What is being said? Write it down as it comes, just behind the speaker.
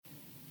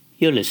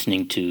You're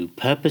listening to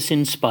Purpose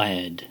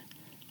Inspired,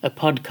 a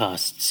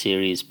podcast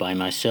series by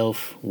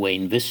myself,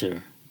 Wayne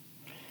Visser.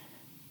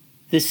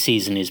 This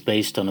season is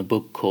based on a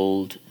book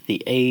called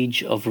The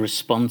Age of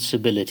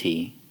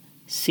Responsibility,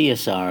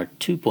 CSR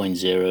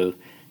 2.0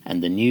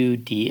 and the New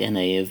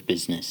DNA of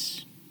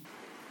Business.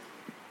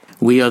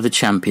 We are the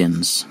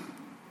champions.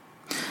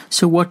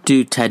 So what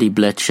do Taddy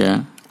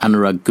Blecher,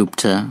 Anurag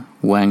Gupta,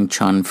 Wang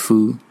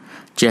Chuanfu,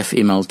 Jeff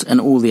Immelt and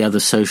all the other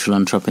social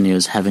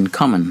entrepreneurs have in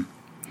common?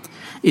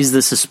 Is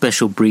this a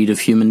special breed of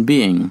human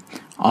being?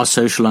 Are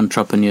social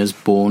entrepreneurs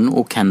born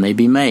or can they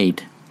be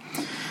made?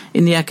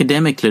 In the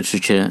academic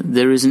literature,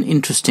 there is an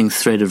interesting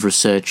thread of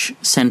research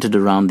centered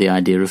around the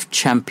idea of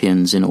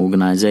champions in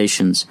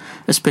organizations,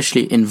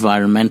 especially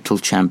environmental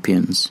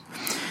champions.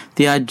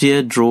 The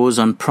idea draws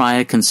on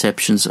prior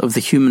conceptions of the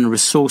human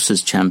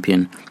resources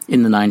champion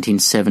in the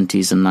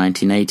 1970s and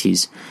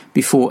 1980s,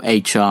 before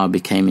HR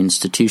became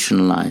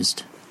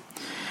institutionalized.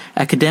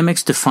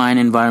 Academics define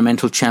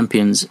environmental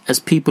champions as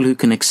people who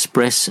can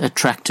express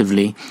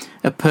attractively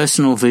a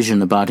personal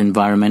vision about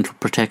environmental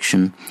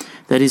protection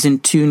that is in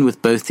tune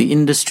with both the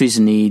industry's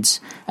needs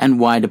and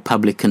wider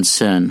public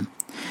concern,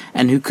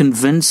 and who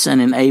convince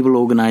and enable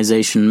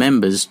organization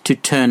members to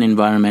turn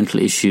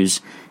environmental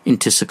issues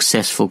into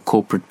successful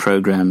corporate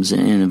programs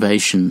and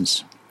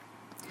innovations.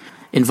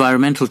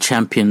 Environmental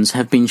champions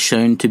have been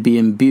shown to be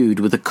imbued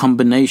with a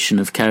combination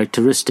of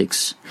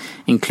characteristics,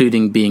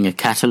 including being a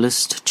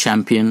catalyst,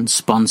 champion,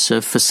 sponsor,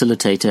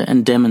 facilitator,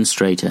 and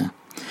demonstrator.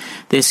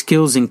 Their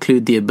skills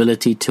include the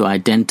ability to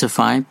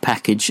identify,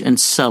 package, and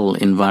sell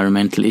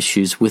environmental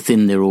issues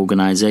within their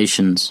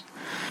organizations.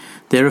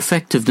 Their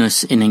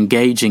effectiveness in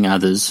engaging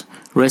others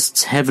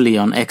rests heavily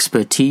on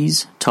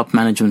expertise, top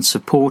management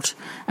support,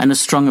 and a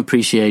strong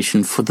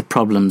appreciation for the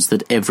problems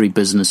that every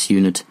business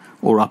unit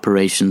or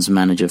operations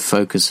manager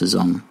focuses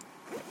on.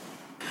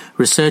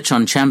 Research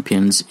on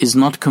champions is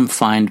not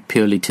confined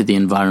purely to the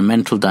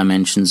environmental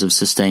dimensions of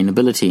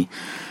sustainability.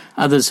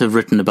 Others have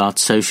written about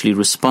socially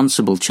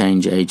responsible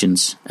change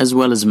agents, as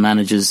well as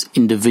managers'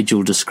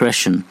 individual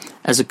discretion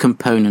as a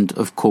component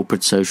of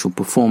corporate social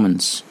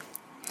performance.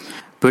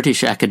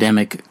 British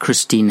academic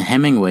Christine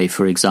Hemingway,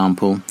 for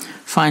example,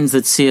 finds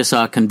that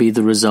CSR can be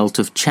the result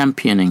of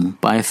championing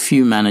by a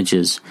few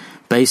managers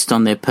based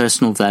on their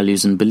personal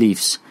values and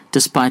beliefs,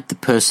 despite the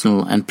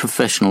personal and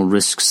professional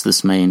risks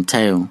this may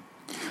entail.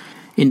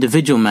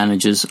 Individual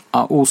managers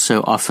are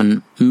also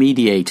often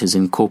mediators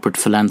in corporate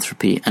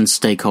philanthropy and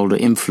stakeholder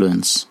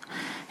influence.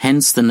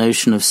 Hence, the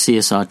notion of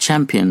CSR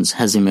champions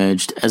has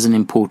emerged as an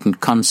important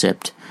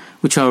concept,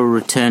 which I will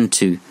return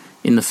to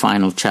in the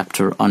final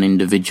chapter on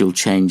individual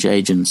change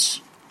agents.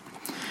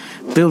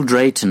 Bill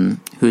Drayton,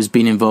 who has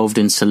been involved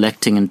in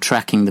selecting and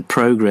tracking the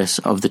progress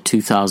of the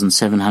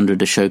 2,700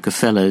 Ashoka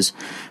Fellows,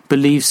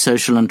 believes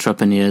social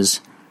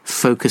entrepreneurs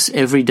focus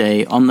every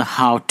day on the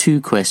how-to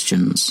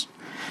questions.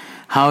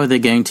 How are they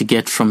going to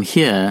get from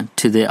here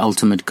to their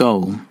ultimate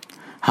goal?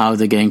 How are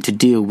they going to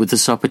deal with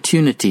this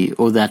opportunity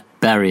or that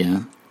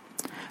barrier?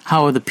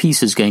 How are the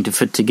pieces going to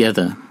fit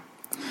together?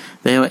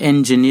 They are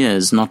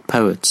engineers, not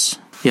poets.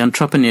 The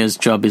entrepreneur's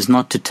job is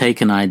not to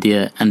take an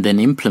idea and then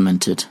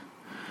implement it.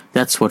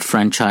 That's what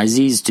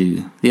franchisees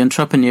do. The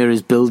entrepreneur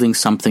is building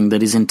something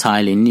that is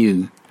entirely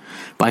new,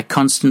 by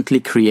constantly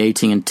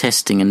creating and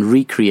testing and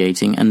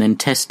recreating and then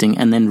testing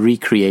and then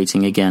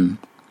recreating again.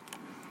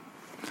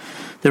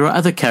 There are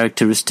other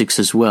characteristics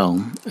as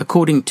well.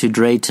 According to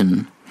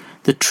Drayton,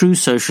 the true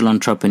social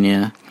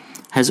entrepreneur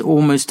has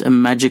almost a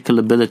magical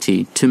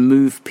ability to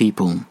move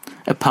people,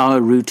 a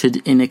power rooted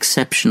in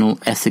exceptional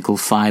ethical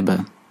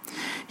fiber.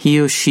 He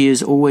or she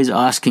is always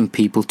asking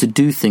people to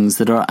do things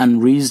that are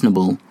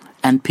unreasonable,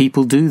 and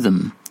people do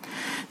them.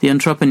 The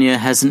entrepreneur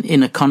has an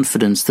inner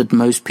confidence that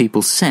most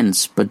people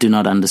sense but do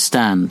not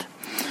understand.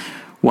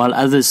 While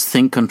others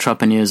think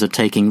entrepreneurs are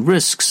taking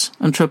risks,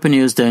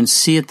 entrepreneurs don't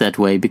see it that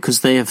way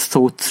because they have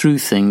thought through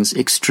things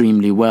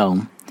extremely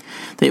well.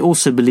 They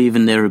also believe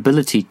in their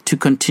ability to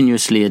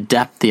continuously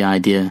adapt the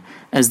idea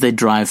as they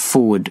drive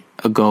forward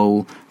a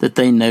goal that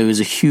they know is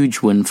a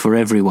huge win for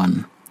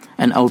everyone,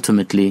 and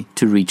ultimately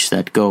to reach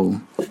that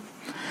goal.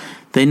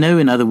 They know,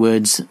 in other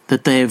words,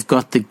 that they have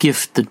got the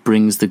gift that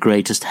brings the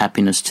greatest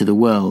happiness to the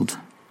world,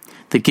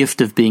 the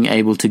gift of being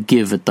able to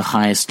give at the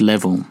highest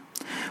level.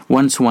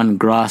 Once one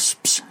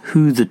grasps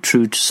who the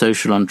true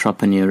social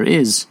entrepreneur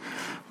is,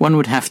 one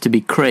would have to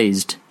be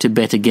crazed to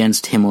bet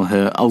against him or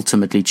her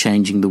ultimately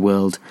changing the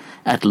world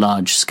at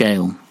large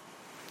scale.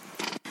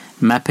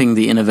 Mapping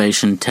the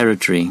innovation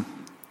territory.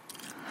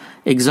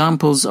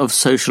 Examples of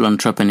social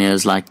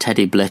entrepreneurs like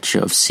Taddy Blecher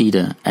of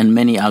Cedar and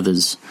many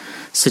others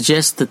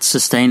suggest that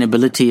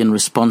sustainability and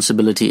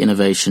responsibility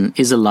innovation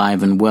is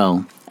alive and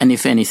well, and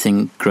if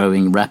anything,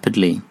 growing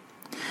rapidly.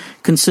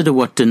 Consider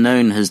what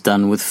Danone has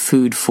done with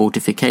food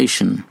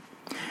fortification.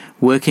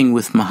 Working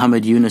with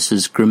Muhammad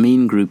Yunus's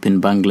Grameen Group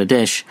in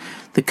Bangladesh,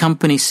 the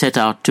company set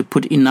out to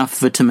put enough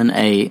vitamin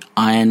A,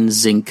 iron,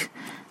 zinc,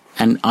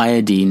 and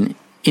iodine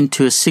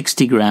into a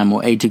 60-gram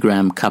or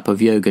 80-gram cup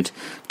of yogurt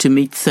to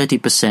meet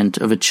 30%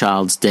 of a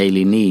child's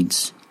daily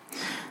needs.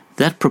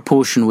 That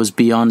proportion was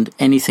beyond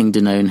anything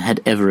Danone had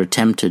ever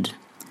attempted.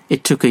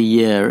 It took a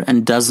year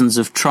and dozens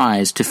of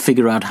tries to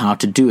figure out how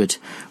to do it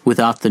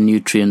without the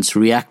nutrients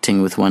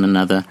reacting with one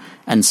another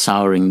and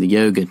souring the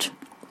yogurt.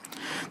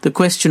 The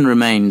question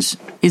remains,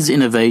 is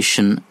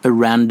innovation a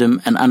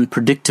random and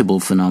unpredictable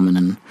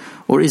phenomenon,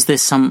 or is there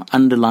some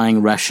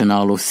underlying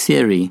rationale or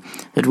theory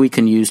that we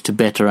can use to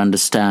better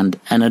understand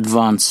and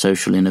advance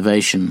social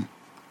innovation?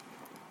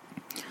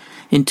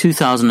 In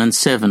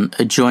 2007,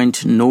 a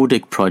joint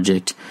Nordic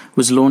project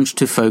was launched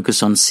to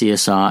focus on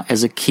CSR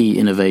as a key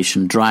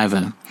innovation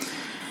driver.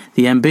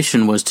 The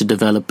ambition was to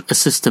develop a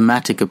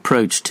systematic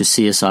approach to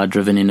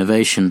CSR-driven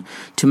innovation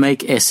to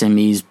make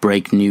SMEs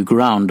break new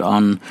ground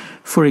on,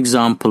 for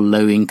example,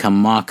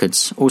 low-income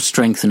markets or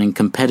strengthening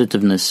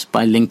competitiveness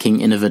by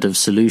linking innovative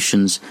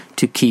solutions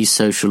to key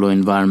social or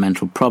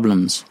environmental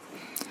problems.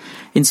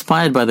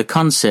 Inspired by the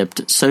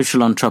concept,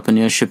 social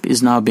entrepreneurship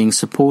is now being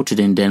supported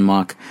in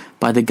Denmark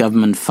by the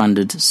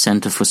government-funded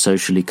Centre for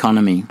Social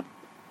Economy.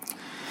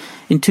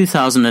 In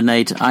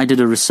 2008, I did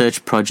a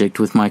research project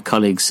with my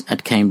colleagues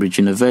at Cambridge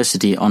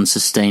University on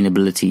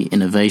sustainability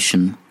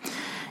innovation.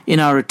 In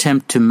our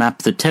attempt to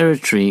map the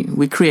territory,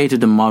 we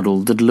created a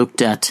model that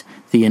looked at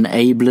the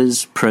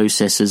enablers,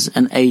 processes,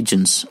 and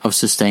agents of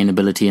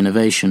sustainability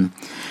innovation.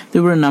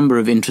 There were a number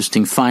of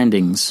interesting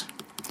findings.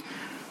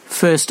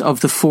 First,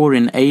 of the 4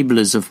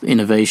 enablers of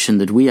innovation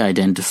that we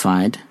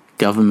identified,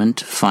 government,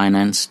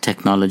 finance,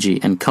 technology,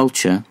 and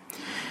culture,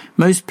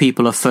 most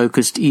people are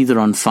focused either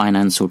on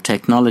finance or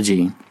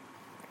technology.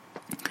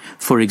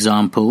 For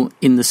example,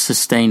 in the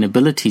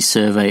sustainability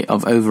survey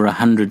of over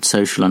 100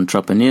 social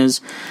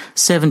entrepreneurs,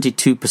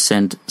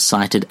 72%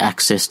 cited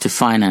access to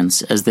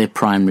finance as their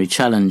primary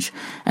challenge,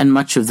 and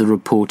much of the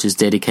report is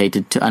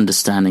dedicated to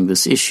understanding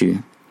this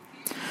issue.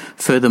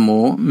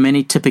 Furthermore,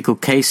 many typical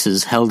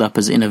cases held up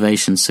as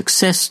innovation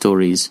success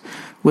stories,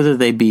 whether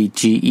they be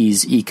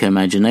GE's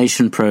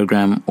Eco-Imagination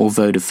program or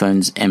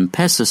Vodafone's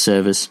M-Pesa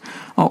service,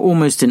 are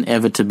almost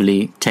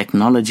inevitably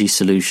technology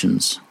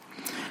solutions.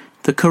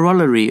 The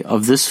corollary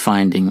of this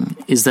finding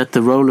is that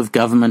the role of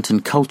government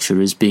and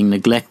culture is being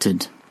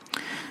neglected.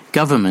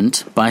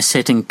 Government, by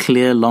setting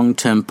clear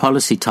long-term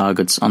policy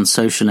targets on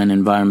social and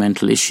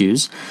environmental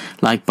issues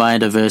like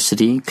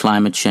biodiversity,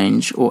 climate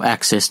change, or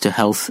access to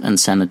health and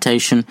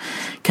sanitation,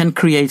 can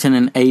create an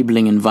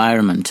enabling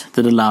environment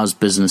that allows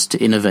business to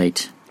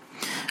innovate.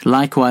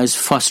 Likewise,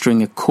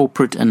 fostering a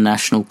corporate and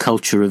national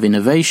culture of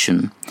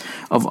innovation,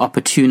 of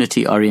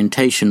opportunity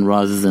orientation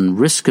rather than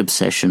risk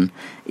obsession,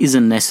 is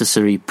a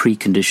necessary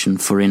precondition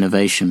for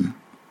innovation.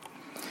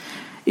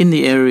 In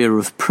the area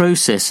of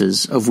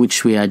processes, of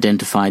which we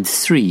identified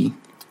 3,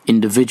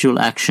 individual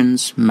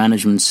actions,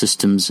 management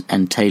systems,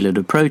 and tailored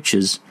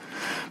approaches,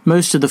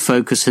 most of the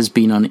focus has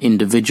been on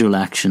individual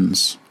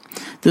actions.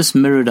 This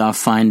mirrored our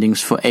findings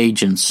for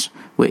agents,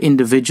 where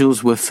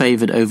individuals were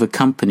favored over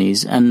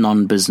companies and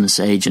non-business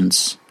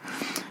agents.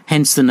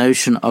 Hence, the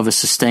notion of a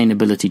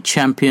sustainability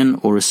champion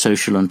or a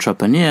social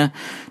entrepreneur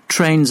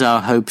trains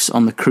our hopes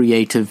on the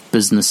creative,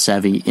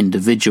 business-savvy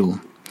individual.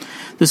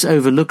 This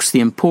overlooks the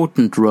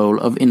important role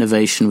of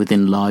innovation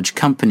within large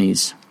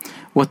companies,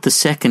 what the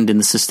second in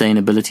the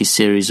sustainability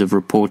series of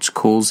reports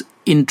calls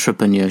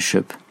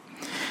intrapreneurship,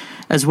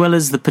 as well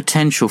as the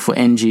potential for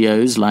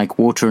NGOs like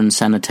Water and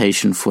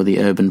Sanitation for the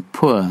Urban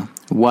Poor,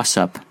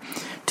 WASUP,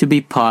 to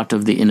be part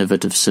of the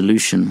innovative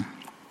solution.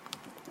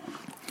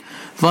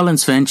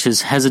 Volans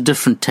Ventures has a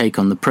different take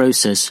on the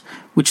process,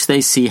 which they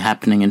see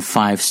happening in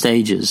 5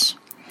 stages.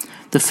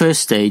 The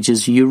first stage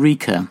is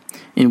Eureka,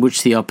 in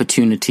which the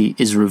opportunity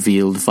is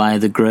revealed via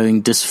the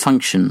growing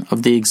dysfunction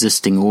of the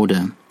existing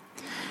order.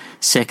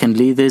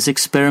 Secondly, there's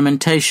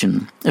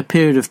experimentation, a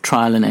period of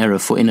trial and error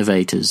for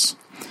innovators.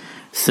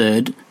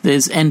 Third,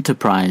 there's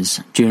enterprise,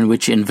 during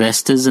which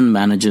investors and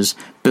managers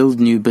build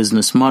new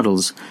business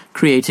models,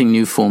 creating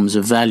new forms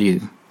of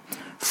value.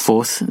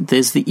 Fourth,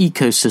 there's the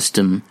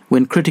ecosystem,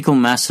 when critical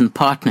mass and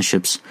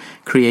partnerships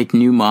create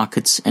new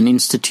markets and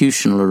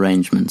institutional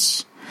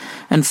arrangements.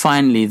 And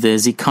finally,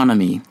 there's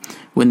economy,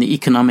 when the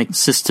economic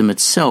system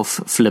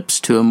itself flips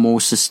to a more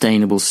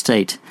sustainable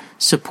state,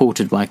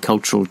 supported by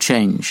cultural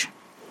change.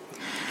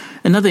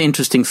 Another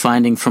interesting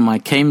finding from my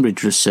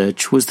Cambridge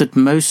research was that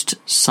most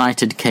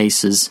cited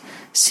cases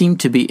seem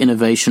to be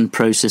innovation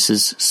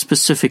processes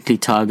specifically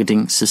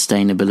targeting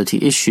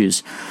sustainability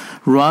issues,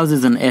 rather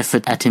than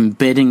effort at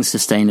embedding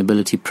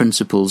sustainability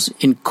principles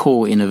in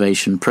core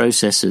innovation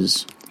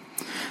processes.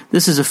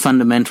 This is a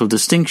fundamental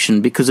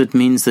distinction because it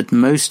means that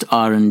most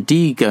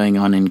R&D going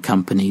on in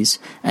companies,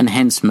 and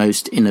hence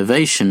most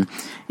innovation,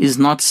 is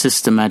not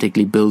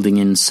systematically building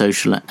in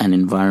social and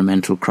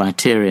environmental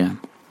criteria.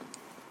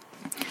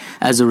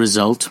 As a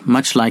result,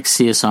 much like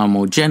CSR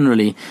more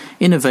generally,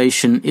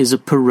 innovation is a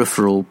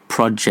peripheral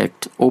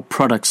project or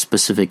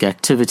product-specific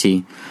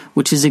activity,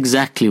 which is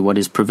exactly what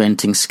is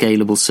preventing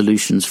scalable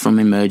solutions from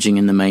emerging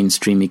in the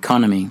mainstream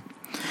economy.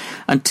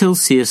 Until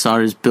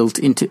CSR is built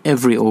into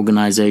every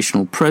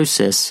organizational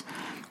process,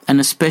 and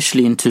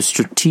especially into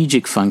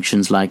strategic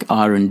functions like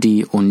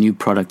R&D or new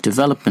product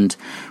development,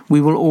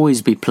 we will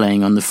always be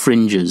playing on the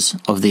fringes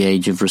of the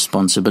age of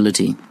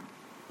responsibility.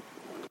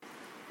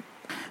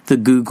 The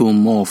Google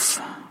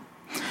morph.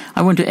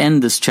 I want to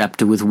end this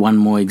chapter with one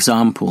more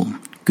example,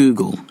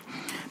 Google,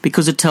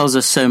 because it tells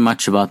us so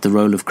much about the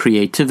role of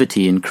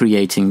creativity in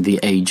creating the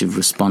age of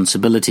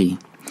responsibility.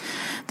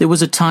 There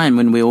was a time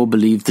when we all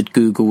believed that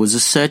Google was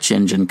a search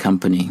engine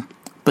company,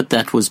 but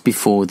that was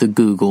before the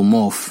Google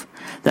morph,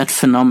 that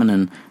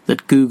phenomenon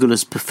that Google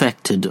has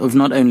perfected of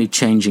not only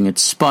changing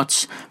its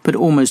spots, but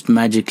almost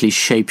magically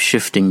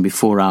shape-shifting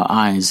before our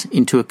eyes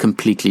into a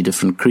completely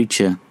different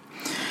creature.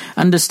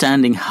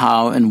 Understanding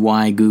how and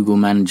why Google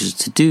manages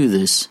to do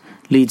this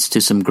leads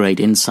to some great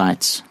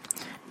insights.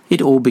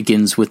 It all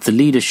begins with the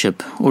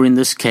leadership, or in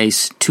this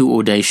case, two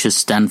audacious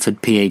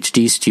Stanford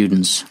PhD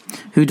students,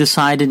 who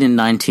decided in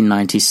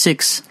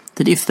 1996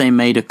 that if they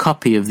made a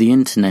copy of the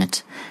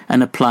Internet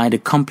and applied a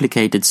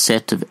complicated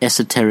set of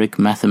esoteric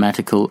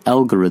mathematical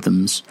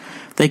algorithms,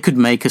 they could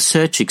make a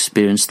search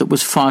experience that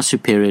was far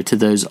superior to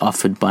those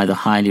offered by the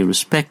highly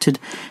respected,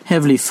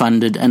 heavily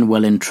funded and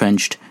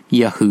well-entrenched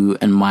Yahoo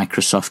and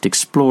Microsoft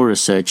Explorer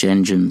search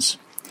engines.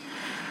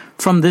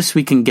 From this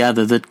we can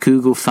gather that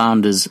Google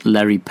founders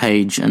Larry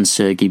Page and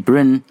Sergey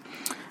Brin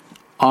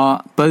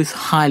are both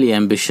highly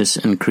ambitious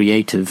and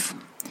creative.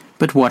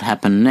 But what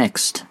happened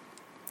next?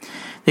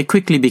 They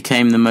quickly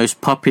became the most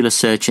popular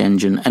search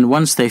engine, and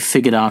once they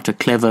figured out a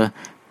clever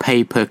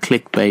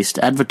pay-per-click based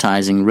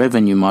advertising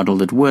revenue model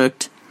that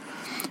worked,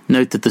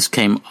 note that this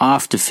came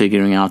after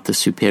figuring out the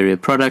superior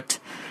product,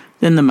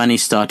 then the money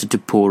started to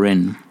pour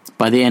in.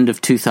 By the end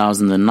of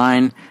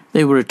 2009,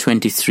 they were a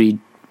 $23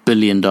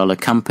 billion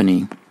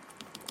company.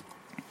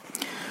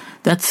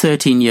 That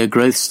 13-year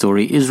growth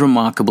story is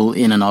remarkable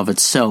in and of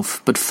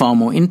itself, but far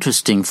more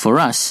interesting for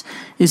us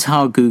is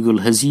how Google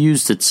has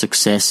used its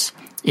success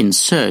in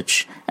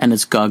search and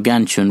its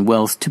gargantuan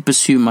wealth to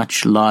pursue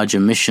much larger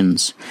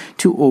missions,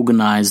 to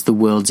organize the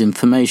world's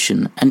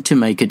information and to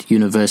make it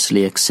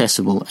universally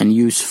accessible and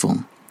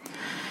useful.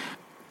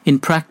 In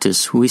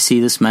practice, we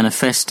see this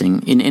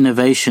manifesting in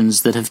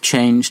innovations that have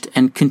changed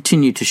and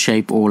continue to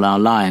shape all our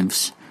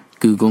lives.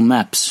 Google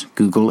Maps,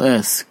 Google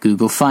Earth,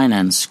 Google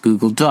Finance,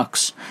 Google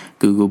Docs,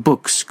 Google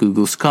Books,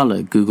 Google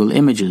Scholar, Google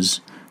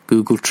Images,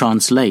 Google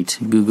Translate,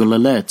 Google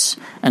Alerts,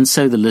 and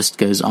so the list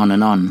goes on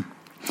and on.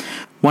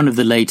 One of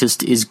the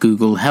latest is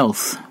Google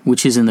Health,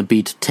 which is in the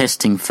beta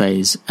testing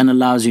phase and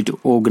allows you to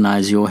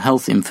organize your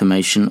health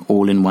information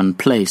all in one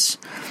place.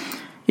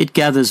 It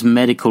gathers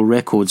medical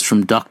records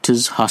from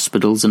doctors,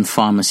 hospitals, and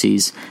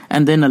pharmacies,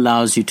 and then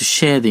allows you to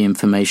share the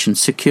information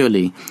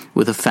securely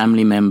with a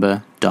family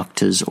member,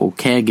 doctors, or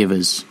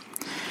caregivers.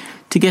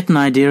 To get an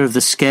idea of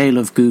the scale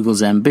of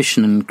Google's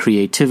ambition and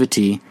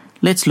creativity,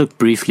 let's look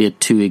briefly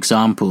at two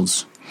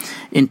examples.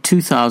 In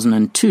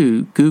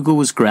 2002, Google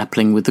was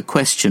grappling with the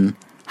question,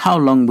 how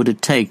long would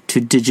it take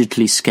to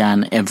digitally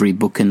scan every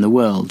book in the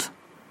world?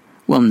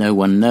 Well, no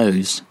one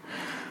knows.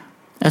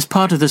 As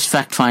part of this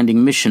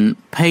fact-finding mission,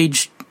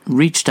 Page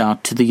reached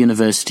out to the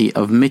University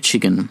of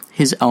Michigan,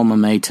 his alma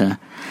mater,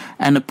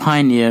 and a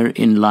pioneer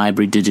in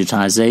library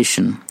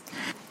digitization.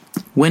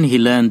 When he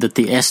learned that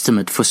the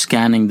estimate for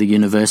scanning the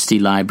university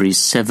library's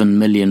 7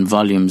 million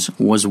volumes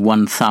was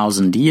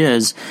 1,000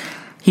 years,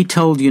 he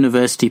told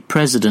university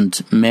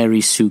president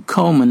Mary Sue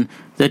Coleman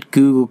that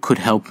Google could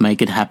help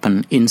make it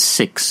happen in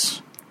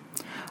 6.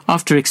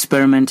 After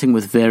experimenting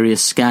with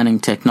various scanning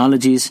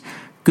technologies,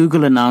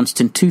 Google announced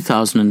in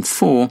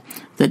 2004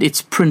 that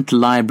its print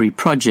library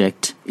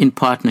project, in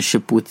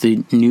partnership with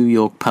the New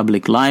York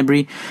Public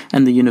Library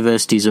and the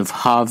universities of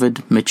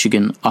Harvard,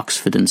 Michigan,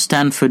 Oxford, and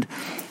Stanford,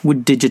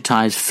 would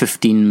digitize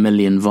 15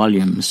 million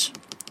volumes.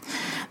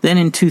 Then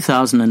in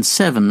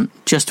 2007,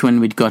 just when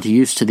we'd got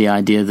used to the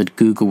idea that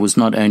Google was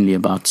not only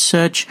about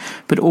search,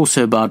 but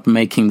also about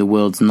making the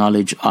world's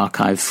knowledge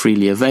archive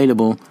freely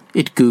available,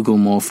 it Google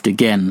morphed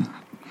again.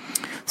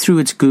 Through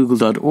its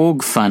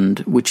Google.org fund,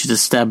 which it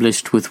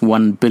established with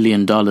 $1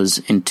 billion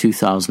in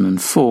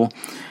 2004,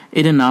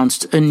 it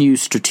announced a new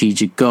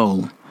strategic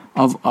goal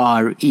of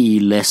RE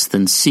less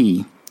than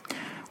C,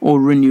 or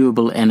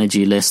renewable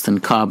energy less than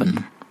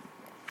carbon.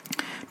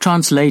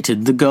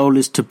 Translated, the goal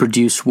is to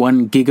produce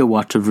 1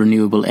 gigawatt of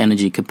renewable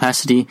energy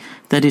capacity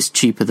that is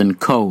cheaper than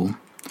coal.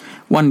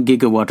 1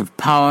 gigawatt of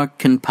power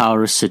can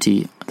power a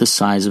city the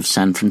size of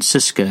San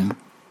Francisco.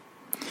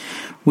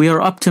 We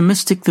are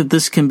optimistic that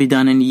this can be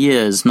done in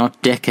years,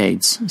 not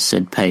decades,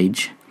 said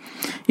Page.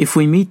 If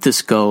we meet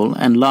this goal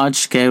and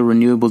large-scale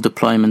renewable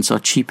deployments are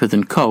cheaper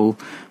than coal,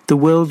 the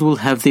world will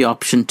have the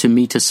option to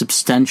meet a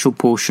substantial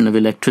portion of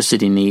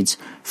electricity needs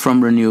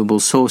from renewable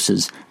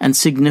sources and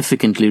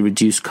significantly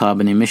reduce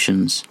carbon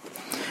emissions.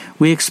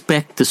 We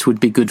expect this would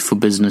be good for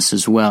business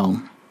as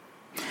well.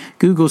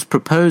 Google's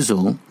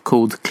proposal,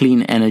 called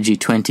Clean Energy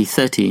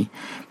 2030,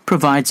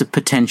 provides a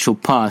potential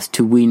path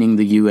to weaning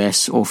the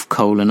US off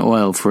coal and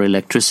oil for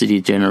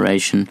electricity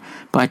generation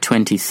by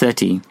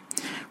 2030,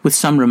 with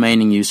some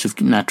remaining use of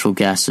natural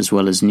gas as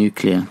well as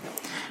nuclear.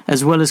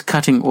 as well as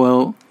cutting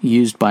oil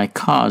used by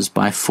cars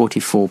by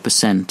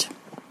 44%.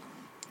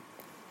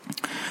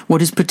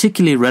 What is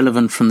particularly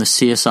relevant from the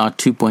CSR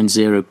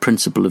 2.0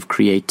 principle of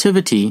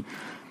creativity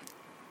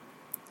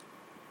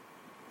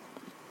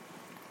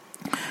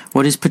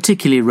What is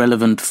particularly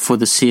relevant for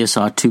the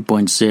CSR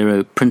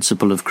 2.0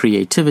 principle of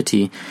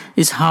creativity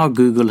is how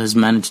Google has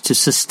managed to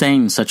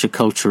sustain such a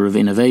culture of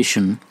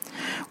innovation.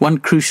 One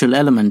crucial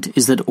element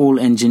is that all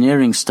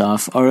engineering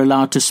staff are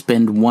allowed to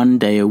spend 1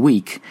 day a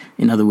week,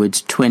 in other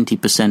words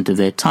 20% of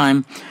their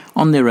time,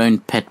 on their own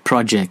pet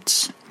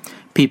projects.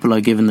 People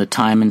are given the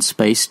time and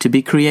space to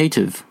be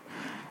creative.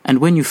 And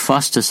when you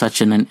foster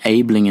such an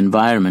enabling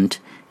environment,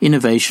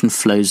 innovation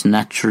flows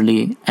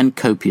naturally and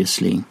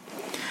copiously.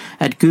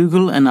 At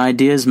Google, an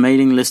ideas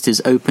mailing list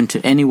is open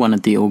to anyone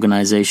at the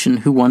organization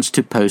who wants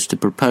to post a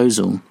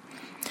proposal.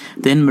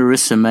 Then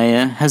Marissa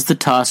Mayer has the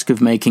task of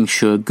making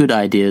sure good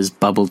ideas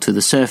bubble to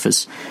the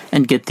surface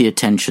and get the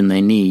attention they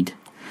need.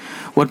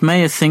 What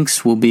Mayer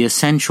thinks will be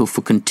essential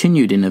for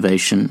continued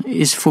innovation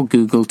is for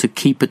Google to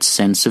keep its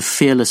sense of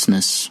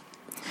fearlessness.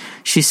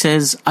 She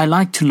says, "I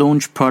like to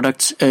launch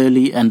products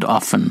early and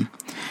often.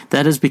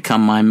 That has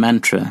become my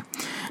mantra.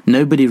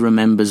 Nobody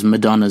remembers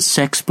Madonna's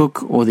sex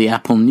book or the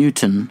Apple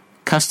Newton.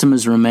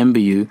 Customers remember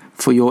you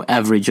for your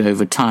average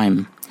over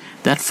time.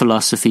 That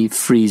philosophy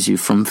frees you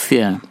from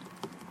fear."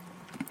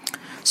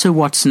 So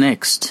what's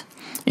next?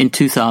 In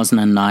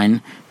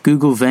 2009,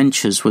 Google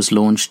Ventures was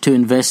launched to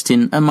invest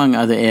in, among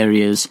other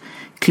areas,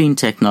 clean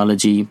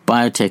technology,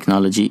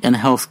 biotechnology, and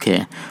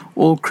healthcare,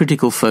 all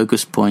critical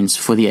focus points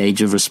for the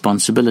age of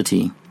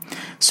responsibility.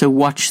 So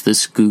watch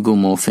this Google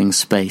morphing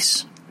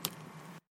space.